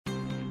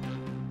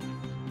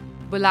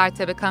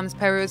Boluarte becomes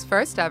Peru's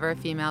first ever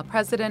female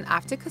president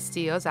after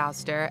Castillo's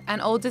ouster,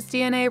 and oldest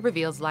DNA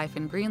reveals life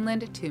in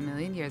Greenland 2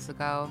 million years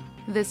ago.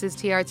 This is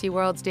TRT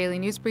World's Daily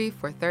News Brief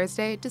for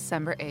Thursday,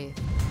 December 8th.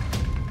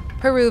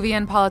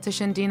 Peruvian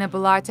politician Dina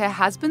Boluarte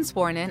has been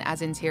sworn in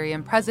as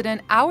interim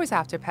president hours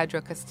after Pedro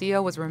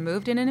Castillo was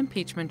removed in an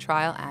impeachment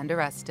trial and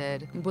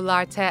arrested.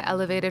 Boluarte,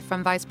 elevated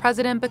from vice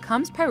president,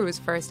 becomes Peru's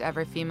first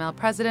ever female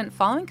president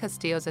following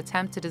Castillo's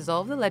attempt to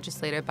dissolve the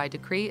legislature by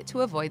decree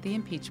to avoid the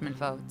impeachment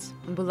vote.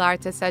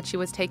 Boluarte said she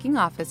was taking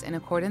office in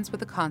accordance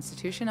with the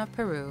Constitution of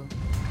Peru.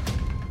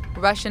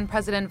 Russian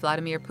President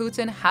Vladimir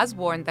Putin has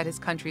warned that his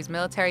country's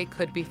military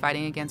could be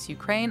fighting against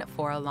Ukraine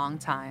for a long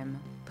time.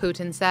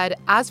 Putin said,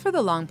 "As for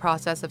the long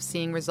process of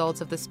seeing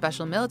results of the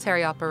special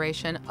military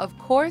operation, of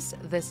course,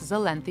 this is a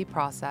lengthy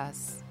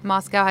process."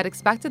 Moscow had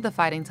expected the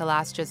fighting to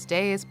last just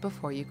days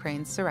before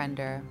Ukraine's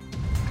surrender.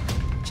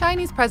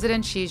 Chinese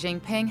President Xi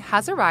Jinping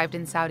has arrived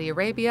in Saudi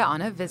Arabia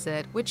on a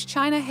visit, which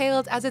China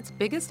hailed as its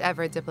biggest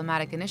ever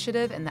diplomatic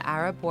initiative in the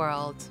Arab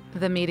world.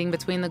 The meeting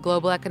between the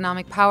global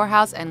economic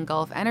powerhouse and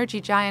Gulf energy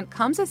giant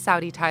comes as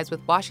Saudi ties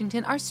with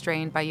Washington are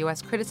strained by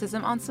U.S.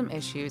 criticism on some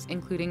issues,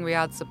 including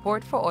Riyadh's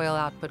support for oil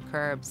output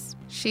curbs.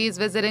 Xi's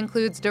visit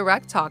includes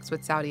direct talks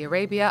with Saudi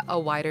Arabia, a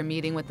wider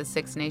meeting with the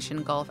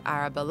six-nation Gulf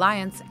Arab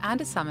Alliance,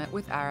 and a summit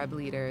with Arab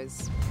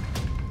leaders.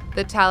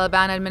 The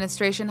Taliban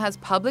administration has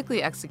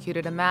publicly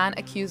executed a man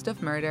accused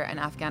of murder in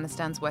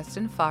Afghanistan's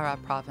western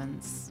Farah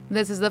province.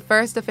 This is the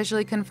first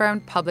officially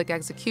confirmed public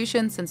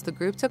execution since the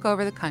group took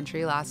over the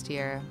country last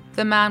year.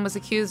 The man was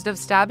accused of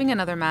stabbing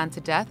another man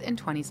to death in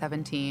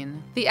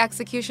 2017. The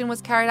execution was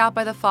carried out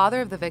by the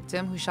father of the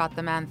victim, who shot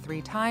the man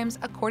 3 times,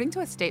 according to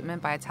a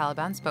statement by a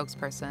Taliban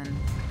spokesperson.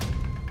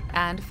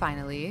 And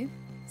finally,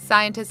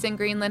 scientists in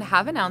Greenland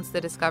have announced the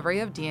discovery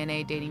of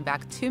DNA dating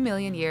back 2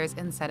 million years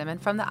in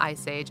sediment from the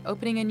Ice Age,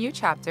 opening a new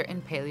chapter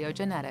in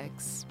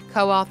paleogenetics.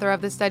 Co-author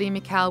of the study,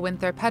 Mikael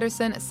Winther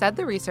Pedersen, said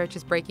the research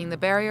is breaking the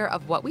barrier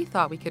of what we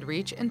thought we could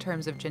reach in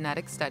terms of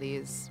genetic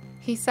studies.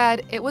 He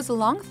said, "It was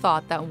long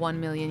thought that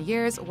 1 million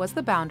years was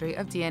the boundary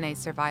of DNA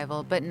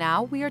survival, but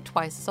now we are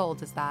twice as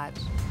old as that."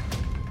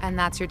 And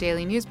that's your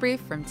daily news brief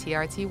from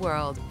TRT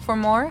World. For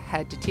more,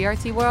 head to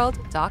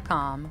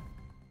trtworld.com.